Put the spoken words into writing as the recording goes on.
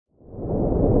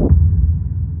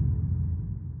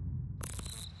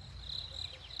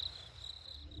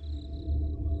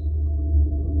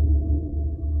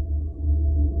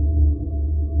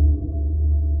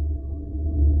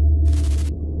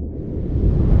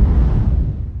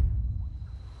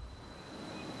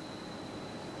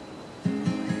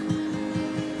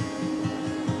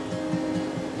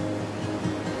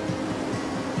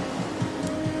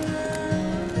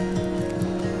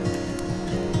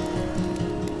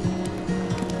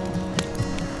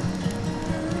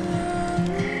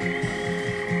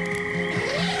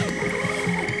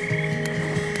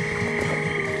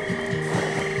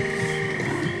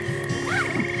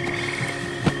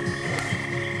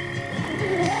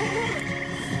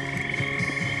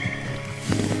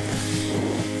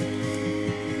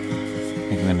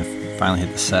finally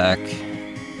hit the sack.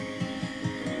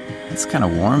 It's kind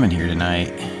of warm in here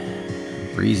tonight.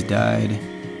 Breeze died.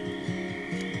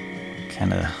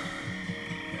 Kind of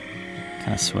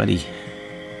sweaty.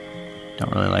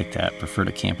 Don't really like that. Prefer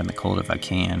to camp in the cold if I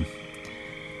can.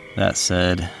 That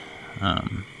said, I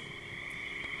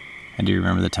do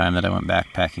remember the time that I went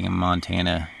backpacking in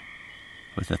Montana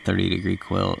with a 30-degree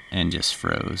quilt and just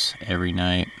froze every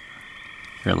night,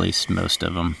 or at least most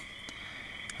of them.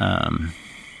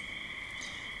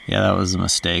 Yeah, that was a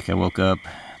mistake. I woke up,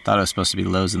 thought it was supposed to be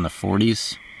lows in the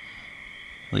 40s.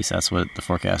 At least that's what the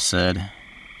forecast said.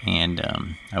 And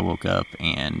I woke up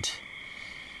and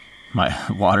my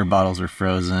water bottles were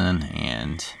frozen,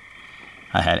 and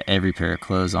I had every pair of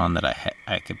clothes on that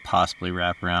I could possibly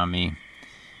wrap around me,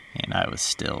 and I was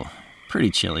still pretty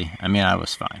chilly. I mean, I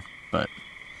was fine, but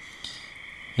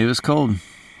it was cold,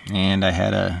 and I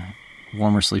had a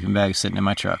warmer sleeping bag sitting in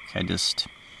my truck. I just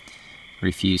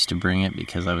refused to bring it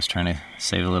because I was trying to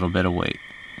save a little bit of weight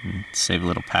and save a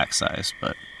little pack size,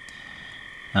 but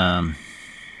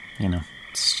you know,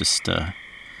 it's just a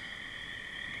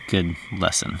good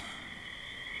lesson.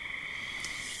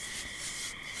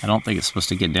 I don't think it's supposed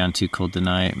to get down too cold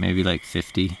tonight, maybe like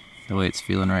 50. The way it's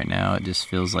feeling right now, it just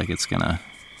feels like it's gonna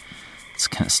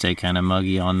stay kind of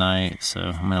muggy all night, so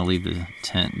I'm gonna leave the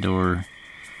tent door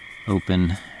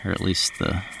open, or at least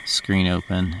the screen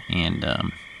open, and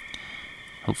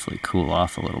hopefully cool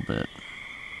off a little bit.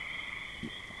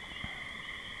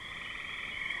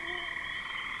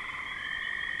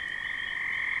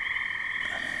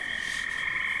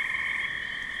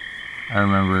 I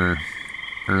remember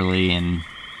early in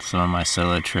some of my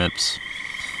solo trips,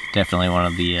 definitely one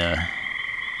of the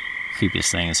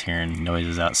creepiest things, hearing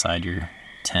noises outside your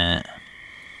tent.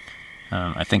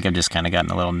 I think I've just kind of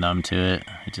gotten a little numb to it.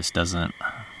 I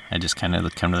just kind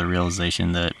of come to the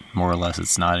realization that more or less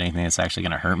it's not anything that's actually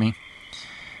going to hurt me.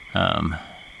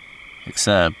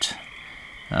 Except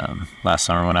last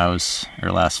fall when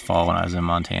I was in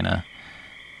Montana,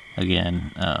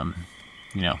 again,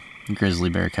 grizzly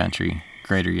bear country,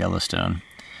 greater Yellowstone,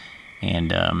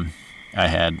 and I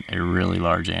had a really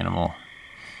large animal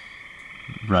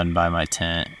run by my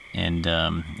tent, and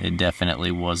it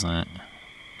definitely wasn't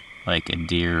like a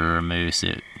deer or a moose.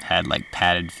 It had like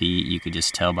padded feet. You could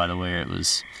just tell by the way it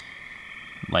was,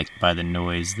 like by the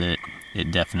noise, that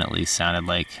it definitely sounded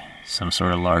like some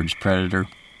sort of large predator.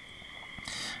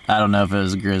 I don't know if it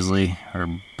was a grizzly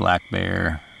or black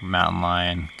bear or mountain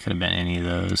lion. Could have been any of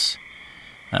those.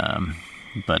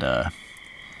 But it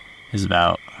was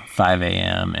about 5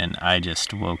 a.m. and I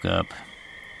just woke up.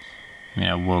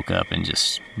 I woke up and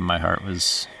just my heart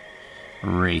was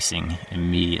racing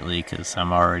immediately, because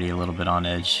I'm already a little bit on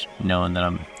edge, knowing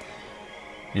that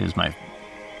it was my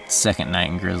second night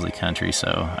in grizzly country,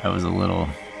 so I was a little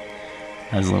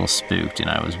spooked, and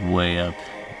I was way up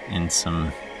in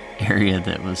some area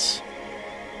that was,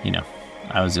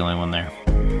 I was the only one there.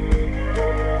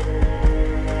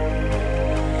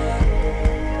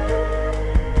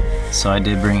 So I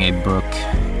did bring a book.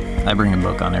 I bring a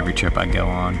book on every trip I go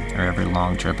on, or every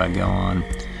long trip I go on.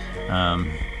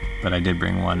 But I did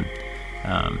bring one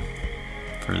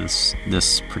for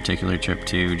this particular trip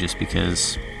too, just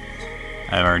because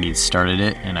I've already started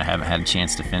it and I haven't had a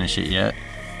chance to finish it yet.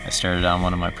 I started on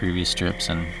one of my previous trips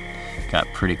and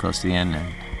got pretty close to the end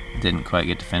and didn't quite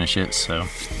get to finish it, so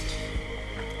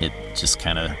it just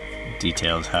kind of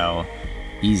details how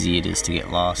easy it is to get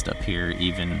lost up here,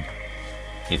 even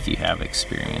if you have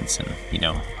experience and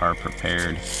are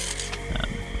prepared.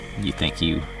 You think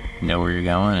you know where you're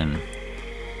going, and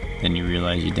then you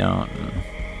realize you don't. And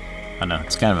I don't know,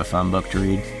 it's kind of a fun book to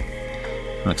read.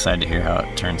 I'm excited to hear how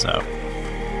it turns out.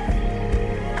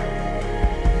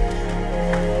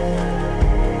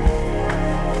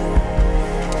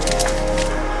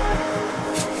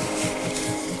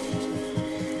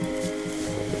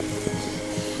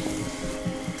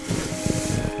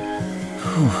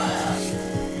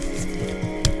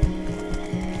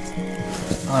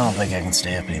 I don't think I can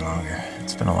stay up any longer.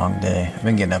 It's been a long day. I've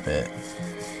been getting up at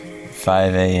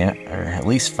 5 a.m. or at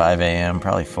least 5 a.m.,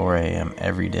 probably 4 a.m.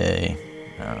 every day.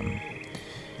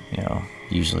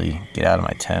 Usually get out of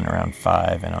my tent around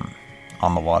 5, and I'm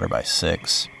on the water by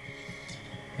 6.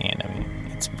 And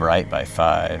it's bright by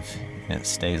 5, and it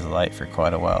stays light for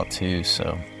quite a while too.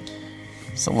 So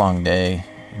it's a long day,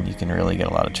 and you can really get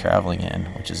a lot of traveling in,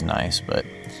 which is nice. But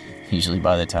usually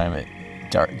by the time it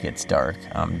gets dark,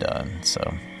 I'm done. So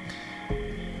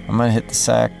I'm gonna hit the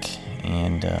sack,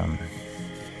 and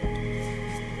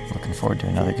looking forward to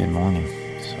another good morning.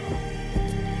 So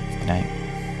good night.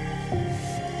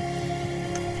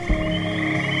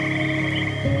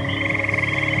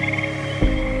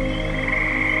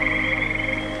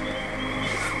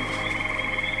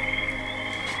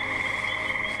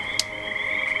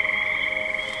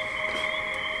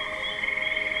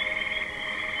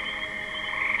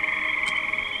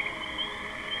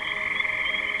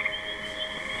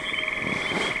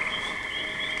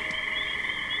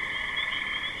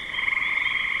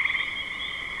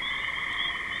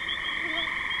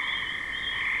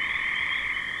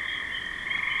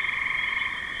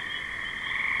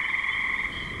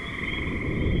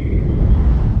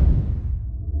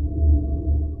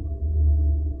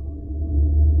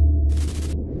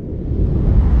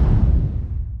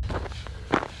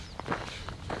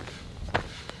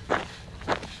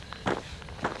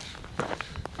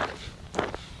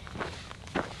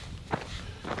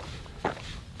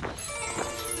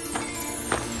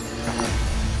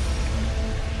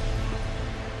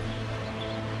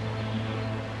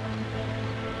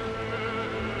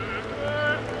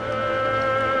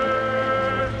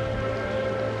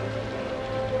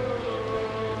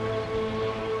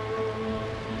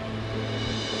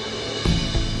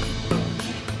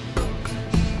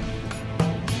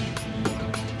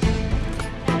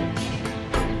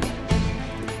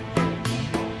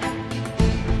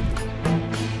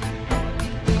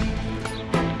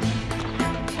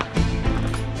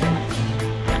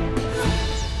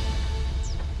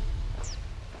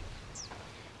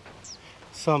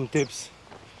 some tips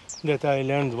that I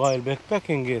learned while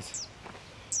backpacking is,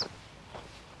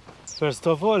 first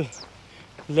of all,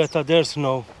 let others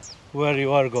know where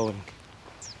you are going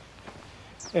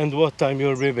and what time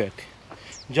you'll be back.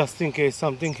 Just in case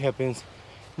something happens,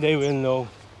 they will know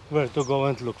where to go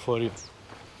and look for you.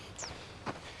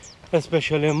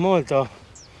 Especially in Malta,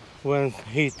 when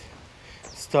heat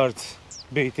starts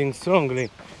beating strongly,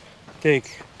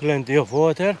 take plenty of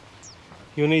water.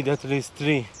 You need at least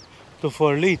 3 to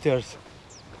 4 liters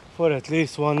for at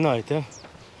least one night.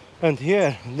 And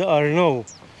here there are no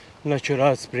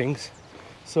natural springs,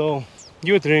 so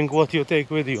you drink what you take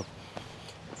with you.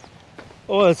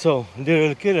 Also, the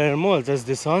real killer in Malta is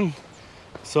the sun,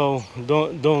 so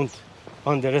don't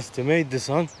underestimate the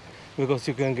sun, because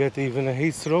you can get even a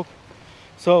heat stroke.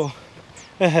 So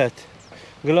a hat,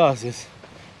 glasses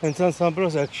and sun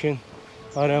protection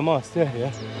are a must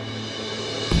here.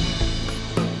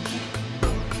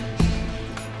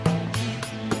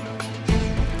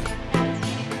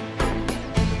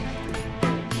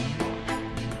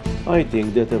 I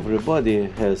think that everybody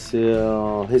has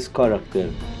his character,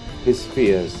 his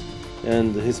fears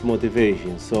and his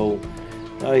motivation. So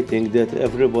I think that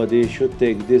everybody should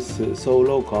take this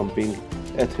solo camping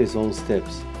at his own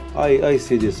steps. I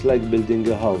see this like building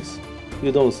a house.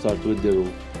 You don't start with the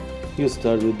roof, you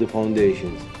start with the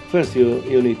foundations. First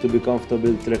you need to be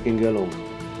comfortable trekking along.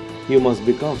 You must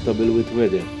be comfortable with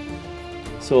weather.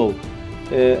 So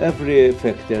every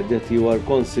factor that you are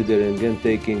considering and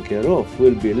taking care of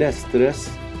will be less stress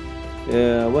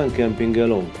when camping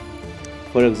alone.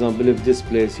 For example, if this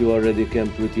place you already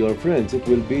camped with your friends, it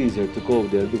will be easier to go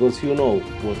there because you know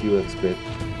what you expect.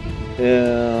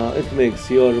 It makes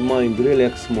your mind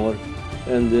relax more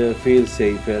and feel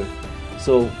safer.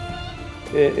 So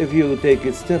if you take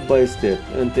it step by step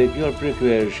and take your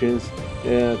precautions,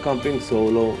 camping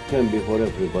solo can be for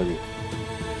everybody.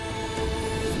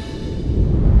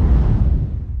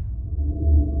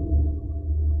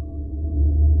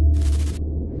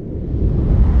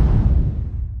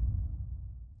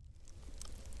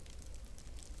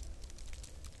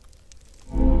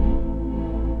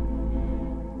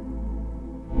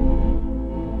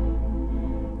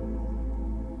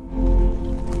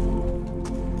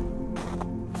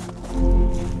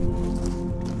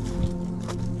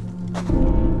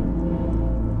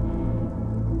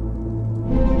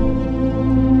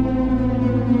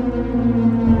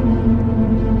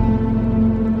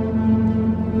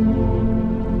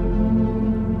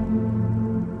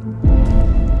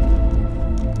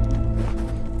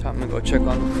 Go check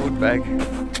on the food bag,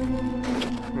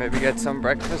 maybe get some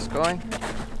breakfast going.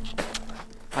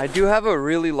 I do have a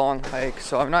really long hike,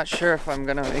 so I'm not sure if I'm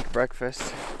gonna make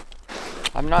breakfast.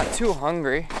 I'm not too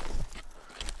hungry,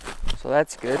 so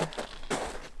that's good.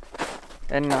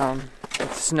 And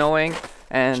it's snowing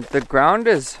and the ground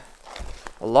is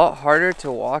a lot harder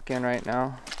to walk in right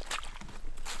now.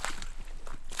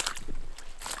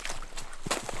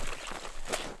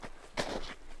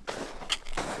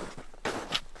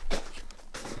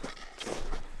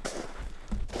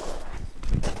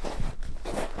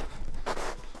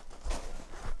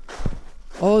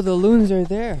 Oh, the loons are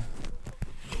there.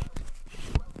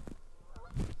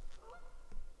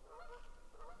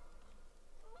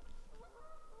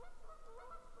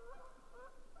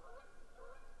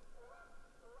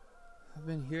 I've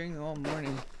been hearing them all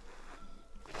morning.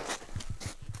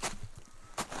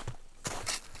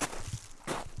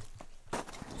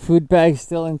 Food bag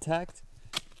still intact.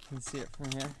 You can see it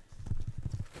from here.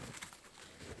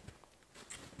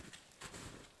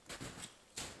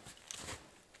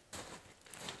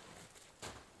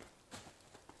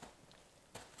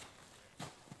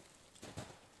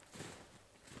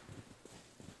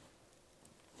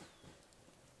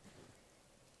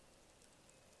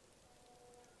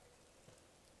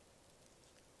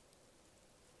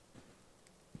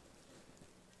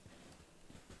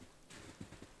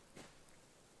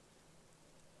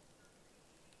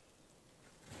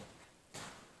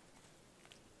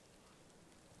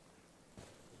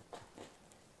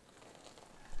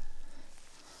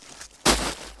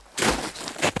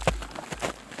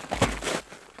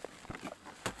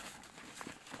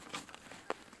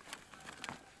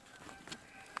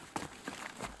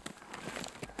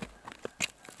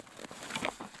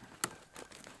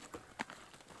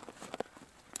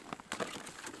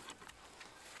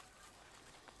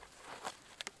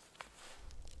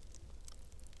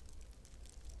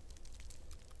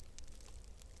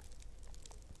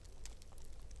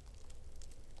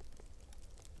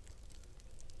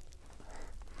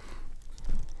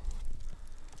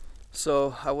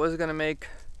 So I was gonna make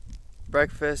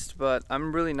breakfast, but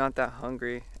I'm really not that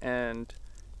hungry, and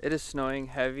it is snowing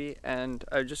heavy, and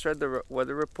I just read the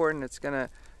weather report and it's gonna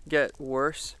get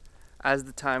worse as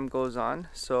the time goes on.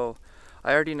 So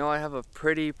I already know I have a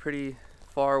pretty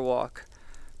far walk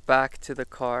back to the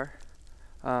car.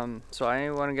 So I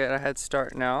want to get a head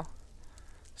start now.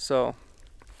 So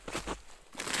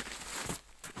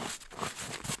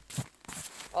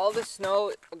all the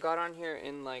snow got on here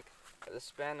in like the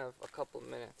span of a couple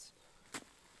minutes.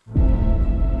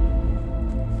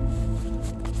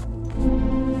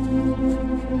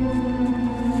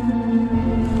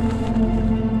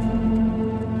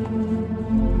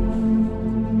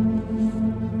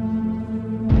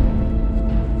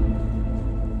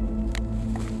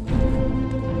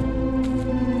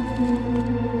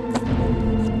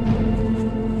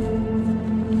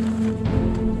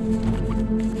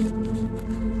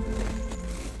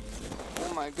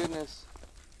 Oh my goodness,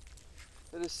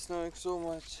 it is snowing so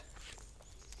much.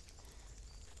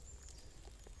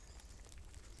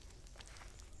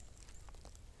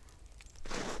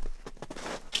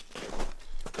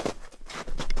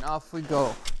 And off we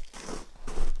go.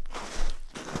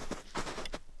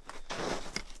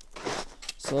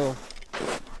 So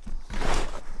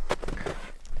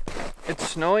it's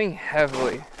snowing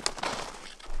heavily,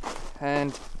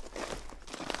 and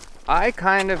I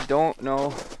kind of don't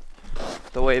know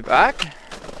the way back.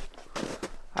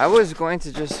 I was going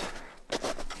to just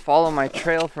follow my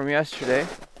trail from yesterday,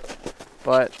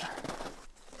 but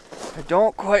I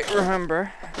don't quite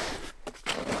remember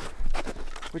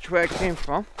which way I came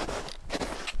from.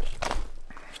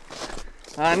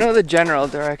 I know the general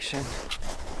direction,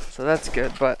 so that's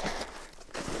good, but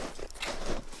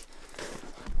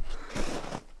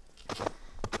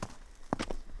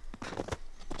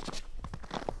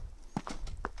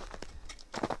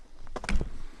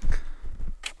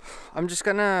I'm just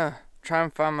gonna try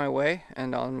and find my way,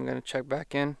 and I'm gonna check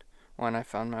back in when I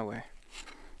found my way.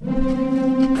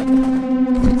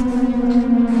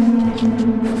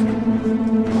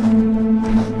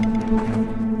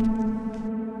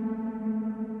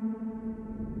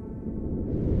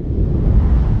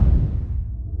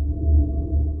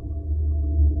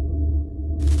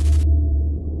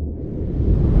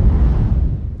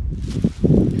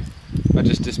 I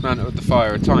just dismantled the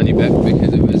fire a tiny bit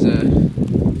because it was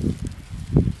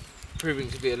proving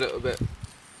to be a little bit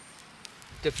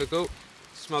difficult,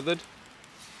 smothered.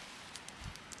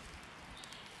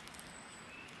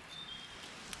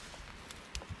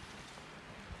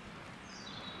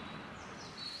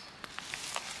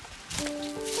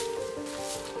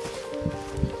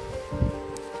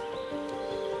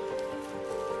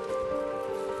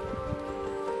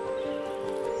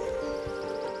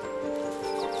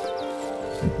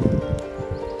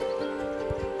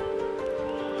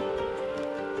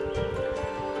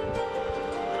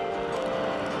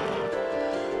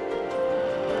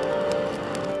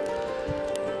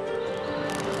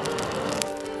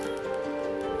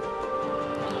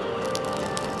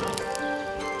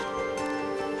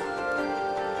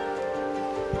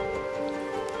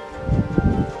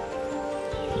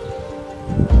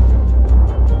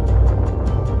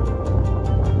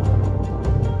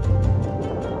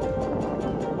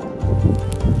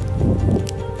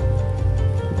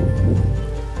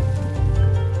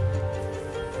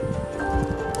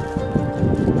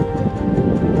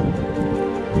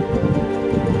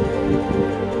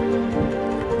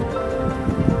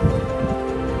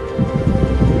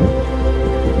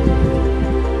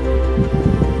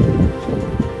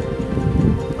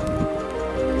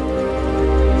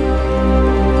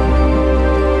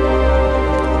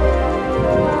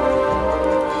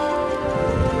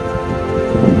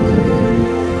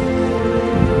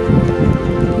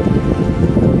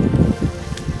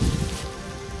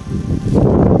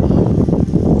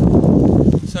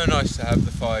 So nice to have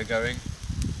the fire going,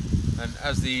 and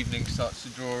as the evening starts to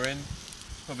draw in,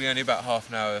 probably only about half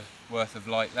an hour worth of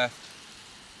light left.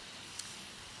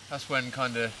 That's when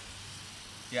kind of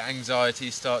your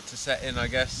anxieties start to set in, I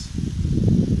guess.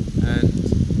 And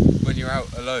when you're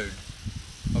out alone,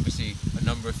 obviously a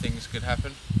number of things could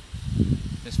happen.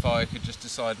 This fire could just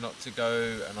decide not to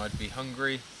go and I'd be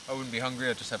hungry. I wouldn't be hungry,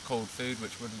 I'd just have cold food,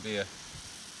 which wouldn't be a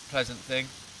pleasant thing.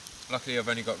 Luckily I've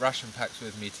only got ration packs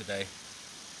with me today.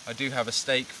 I do have a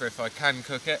steak for if I can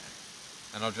cook it,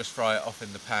 and I'll just fry it off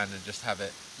in the pan and just have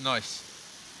it nice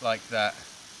like that.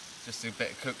 Just a bit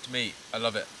of cooked meat, I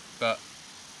love it. But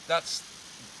that's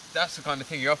the kind of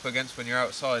thing you're up against when you're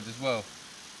outside as well,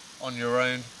 on your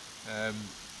own.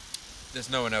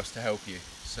 There's no one else to help you,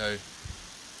 so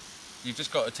you've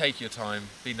just got to take your time,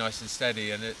 be nice and steady.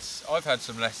 And I've had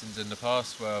some lessons in the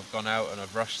past where I've gone out and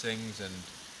I've rushed things, and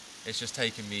it's just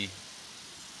taken me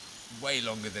way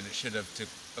longer than it should have to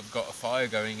have got a fire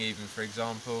going even, for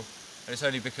example. And it's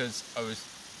only because I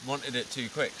wanted it too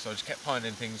quick, so I just kept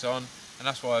piling things on, and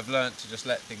that's why I've learnt to just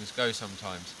let things go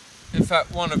sometimes. In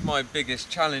fact, one of my biggest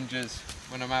challenges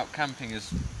when I'm out camping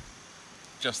is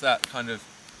just that, kind of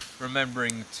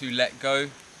remembering to let go.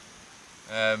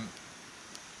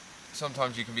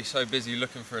 Sometimes you can be so busy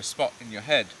looking for a spot in your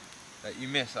head that you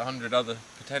miss 100 other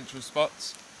potential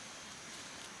spots.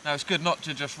 Now, it's good not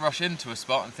to just rush into a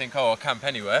spot and think, oh, I'll camp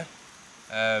anywhere.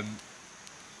 And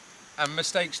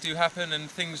mistakes do happen and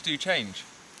things do change.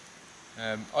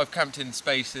 I've camped in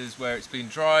spaces where it's been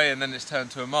dry and then it's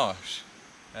turned to a marsh.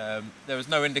 There was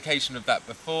no indication of that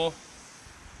before,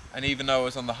 and even though I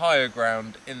was on the higher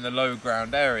ground, in the low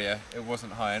ground area, it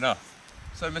wasn't high enough.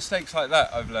 So mistakes like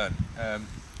that I've learned.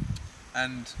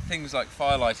 And things like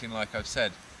firelighting, like I've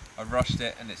said, I've rushed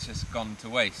it and it's just gone to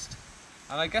waste.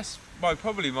 And I guess one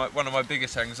of my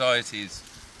biggest anxieties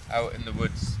out in the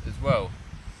woods as well,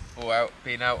 or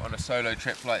being out on a solo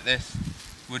trip like this,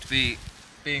 would be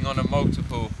being on a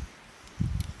multiple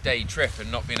day trip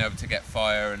and not being able to get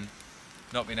fire and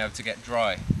not being able to get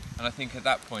dry. And I think at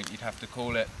that point you'd have to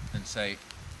call it and say,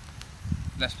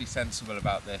 let's be sensible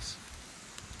about this,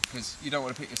 because you don't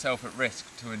want to put yourself at risk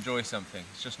to enjoy something.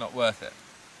 It's just not worth it.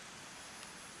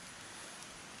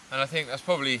 And I think that's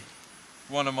probably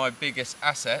one of my biggest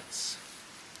assets,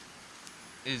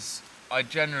 is I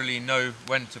generally know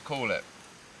when to call it.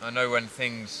 I know when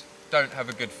things don't have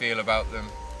a good feel about them.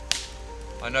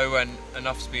 I know when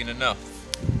enough's been enough,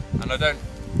 and I don't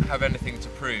have anything to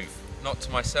prove, not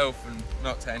to myself and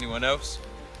not to anyone else.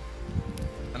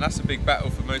 And that's a big battle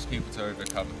for most people to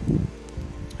overcome.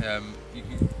 You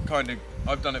can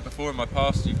I've done it before in my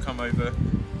past. You've come over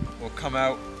or come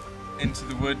out into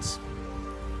the woods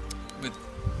with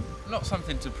not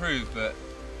something to prove, but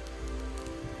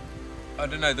I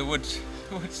don't know, the woods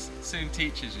soon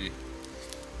teaches you.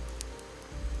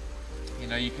 You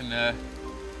know, you can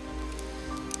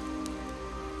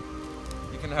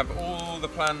have all the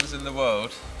plans in the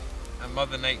world and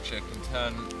Mother Nature can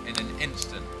turn in an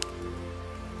instant.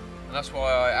 And that's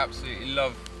why I absolutely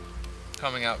love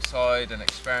coming outside and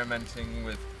experimenting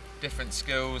with different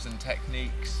skills and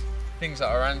techniques, things that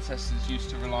our ancestors used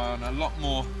to rely on a lot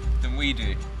more than we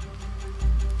do.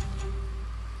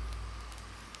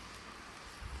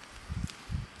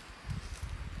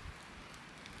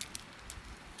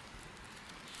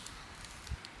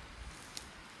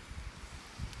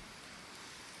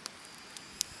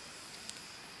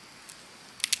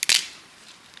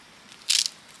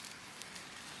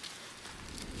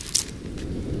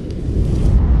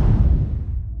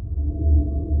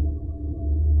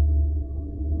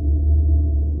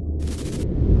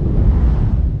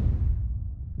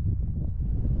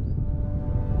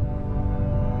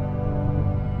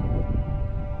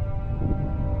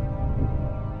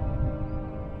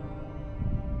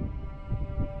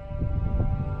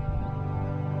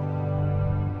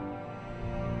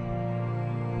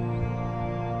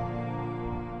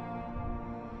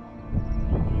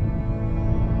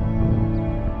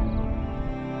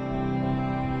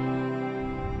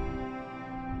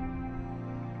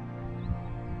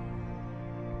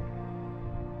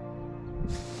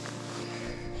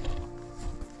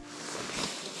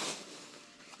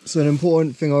 So an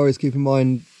important thing I always keep in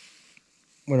mind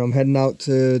when I'm heading out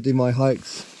to do my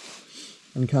hikes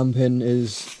and camping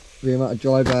is the amount of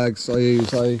dry bags I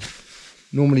use. I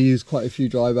normally use quite a few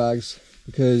dry bags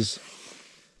because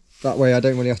that way I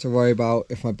don't really have to worry about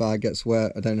if my bag gets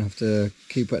wet. I don't have to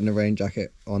keep putting the rain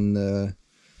jacket on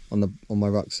my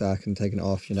rucksack and taking it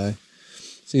off, you know.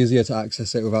 It's easier to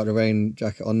access it without the rain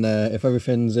jacket on there. If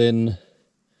everything's in,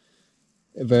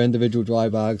 if they're individual dry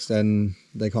bags, then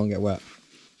they can't get wet.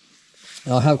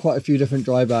 And I have quite a few different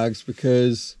dry bags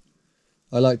because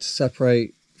I like to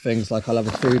separate things. Like I'll have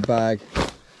a food bag,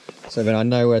 so then I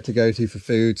know where to go to for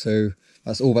food, so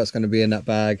that's all that's going to be in that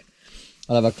bag.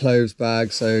 I'll have a clothes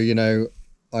bag, so you know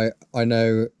I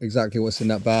know exactly what's in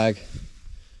that bag.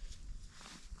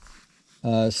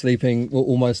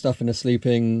 All my stuff in a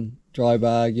sleeping dry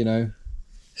bag, you know.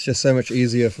 It's just so much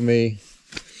easier for me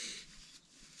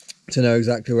to know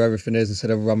exactly where everything is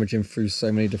instead of rummaging through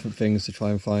so many different things to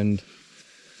try and find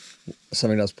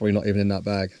something that's probably not even in that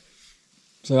bag.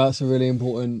 So that's a really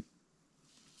important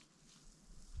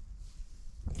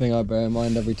thing I bear in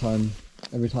mind every time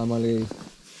I leave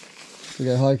to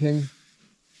go hiking.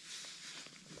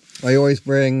 I always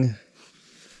bring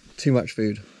too much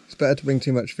food. It's better to bring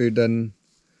too much food than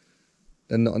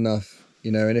not enough,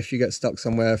 you know. And if you get stuck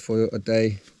somewhere for a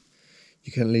day,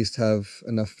 you can at least have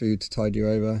enough food to tide you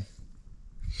over.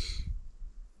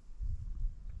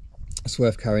 It's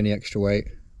worth carrying the extra weight.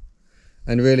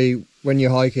 And really, when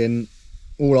you're hiking,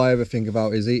 all I ever think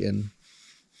about is eating.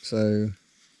 So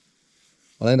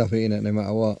I'll end up eating it no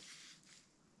matter what.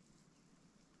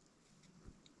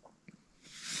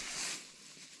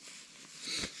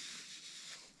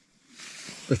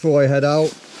 Before I head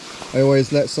out, I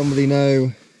always let somebody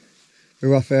know the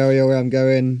rough area where I'm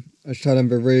going. I tell them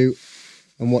the route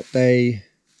and what day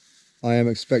I am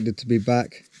expected to be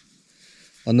back.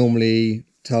 I normally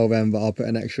tell them that I'll put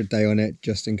an extra day on it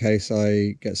just in case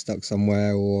I get stuck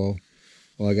somewhere or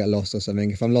I get lost or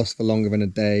something. If I'm lost for longer than a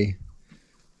day,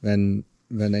 then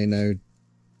they know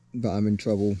that I'm in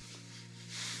trouble.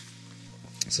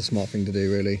 It's a smart thing to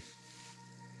do, really.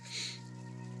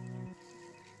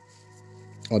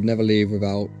 I'd never leave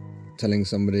without telling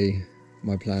somebody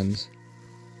my plans.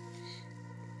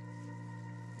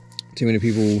 Too many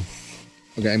people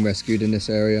are getting rescued in this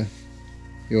area.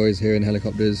 You're always hearing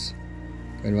helicopters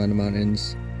going around the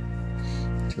mountains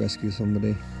to rescue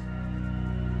somebody.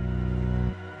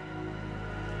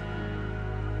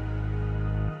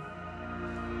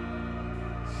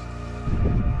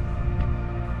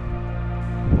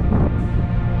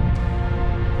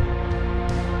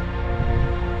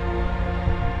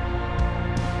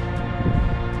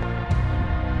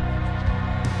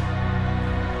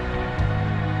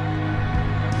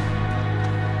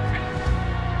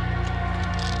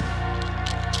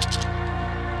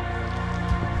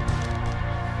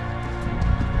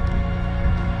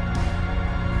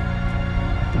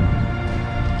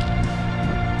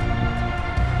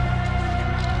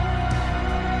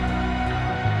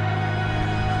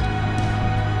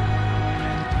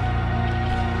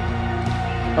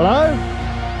 Hello?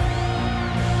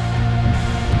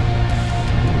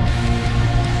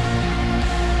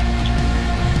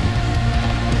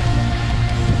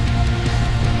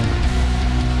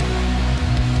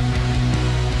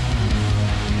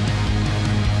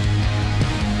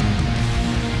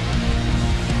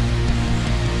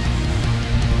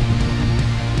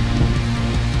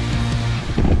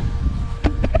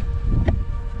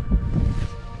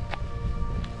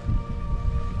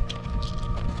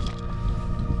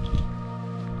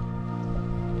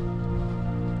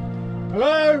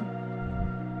 Hello?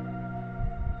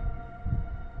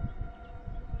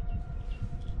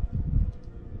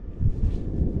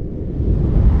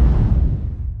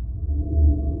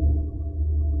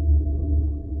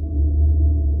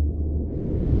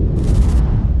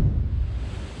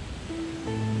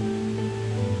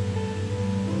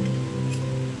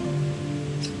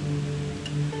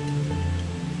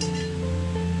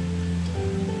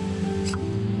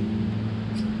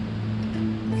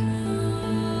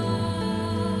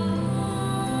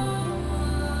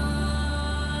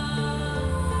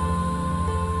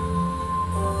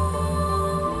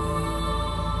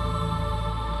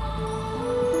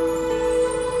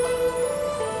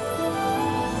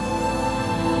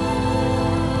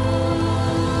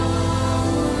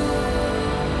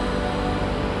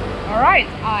 Alright,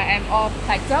 I am all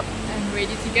packed up and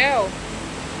ready to go.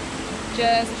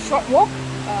 Just a short walk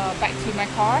back to my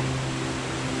car.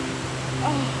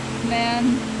 Oh man,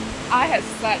 I had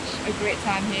such a great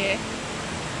time here.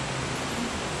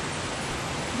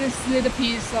 This little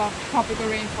piece of tropical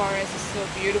rainforest is so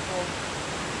beautiful.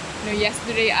 You know,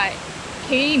 yesterday I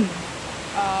came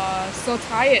so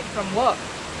tired from work,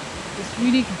 just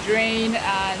really drained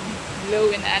and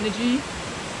low in energy.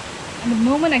 And the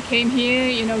moment I came here,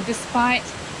 you know, despite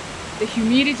the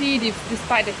humidity,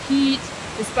 despite the heat,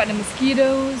 despite the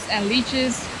mosquitoes and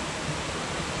leeches,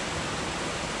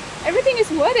 everything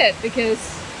is worth it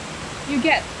because you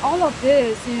get all of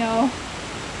this, you know,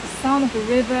 the sound of the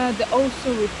river, the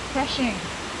also refreshing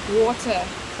water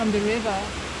from the river,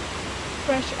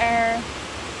 fresh air,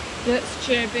 birds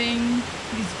chirping,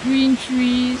 these green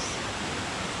trees.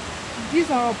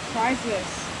 These are all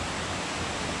priceless.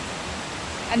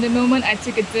 And the moment I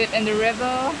took a dip in the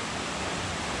river,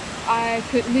 I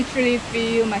could literally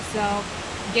feel myself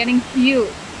getting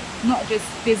healed, not just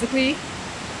physically,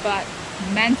 but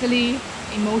mentally,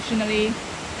 emotionally,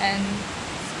 and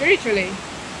spiritually.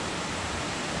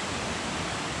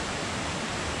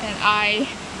 And I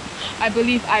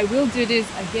believe I will do this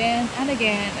again and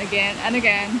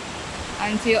again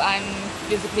until I'm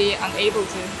physically unable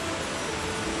to.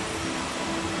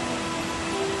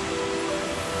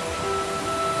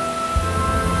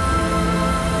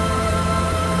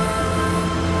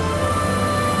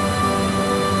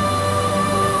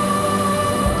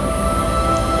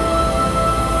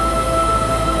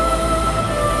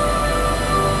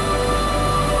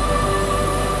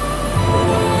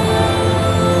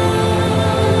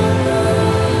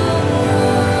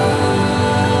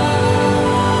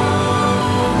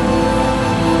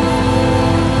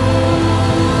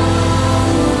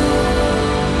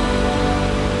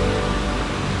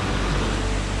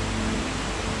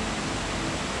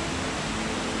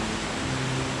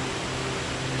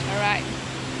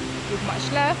 Much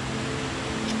love.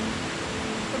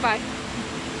 Bye bye.